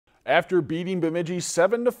After beating Bemidji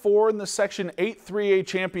 7-4 in the Section 8 3A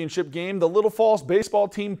championship game, the Little Falls baseball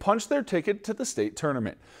team punched their ticket to the state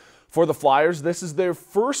tournament. For the Flyers, this is their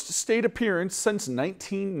first state appearance since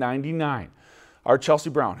 1999. Our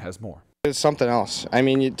Chelsea Brown has more. It's something else. I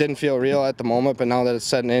mean, it didn't feel real at the moment, but now that it's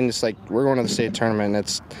setting in, it's like we're going to the state tournament.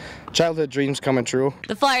 It's childhood dreams coming true.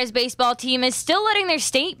 The Flyers baseball team is still letting their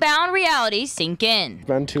state-bound reality sink in. It's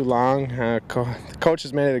been too long. The coach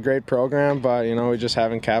has made it a great program, but we just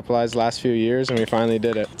haven't capitalized the last few years, and we finally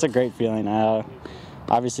did it. It's a great feeling.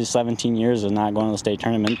 Obviously, 17 years of not going to the state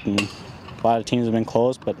tournament, and a lot of teams have been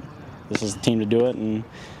close, but this is the team to do it, and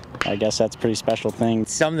I guess that's a pretty special thing.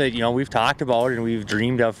 It's something that we've talked about and we've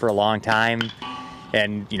dreamed of for a long time,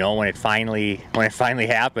 and when it finally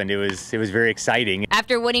happened, it was very exciting.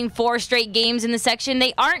 After winning 4 straight games in the section,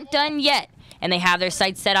 they aren't done yet, and they have their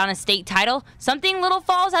sights set on a state title, something Little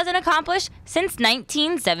Falls hasn't accomplished since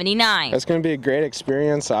 1979. It's going to be a great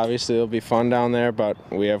experience. Obviously, it'll be fun down there, but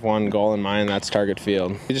we have one goal in mind, that's target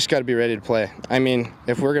field. You just got to be ready to play. I mean,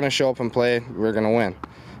 if we're going to show up and play, we're going to win.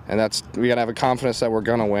 And we got to have a confidence that we're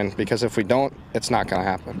going to win, because if we don't, it's not going to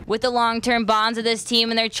happen. With the long-term bonds of this team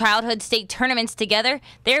and their childhood state tournaments together,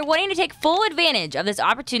 they're wanting to take full advantage of this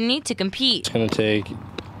opportunity to compete. It's going to take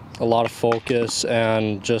a lot of focus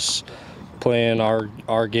and just playing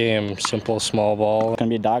our game, simple, small ball. It's going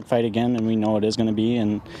to be a dogfight again, and we know it is going to be,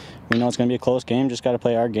 and we know it's going to be a close game. Just got to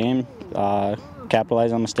play our game,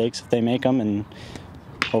 capitalize on mistakes if they make them, and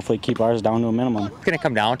hopefully keep ours down to a minimum. It's going to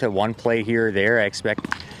come down to one play here or there. I expect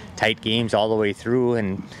tight games all the way through,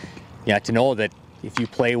 and to know that if you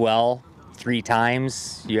play well 3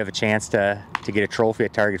 times, you have a chance to get a trophy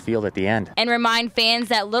at target field at the end. And remind fans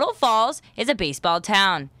that Little Falls is a baseball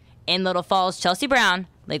town. In Little Falls, Chelsea Brown,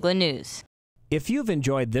 Lakeland News. If you've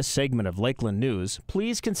enjoyed this segment of Lakeland News,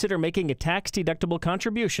 please consider making a tax-deductible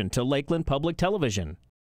contribution to Lakeland Public Television.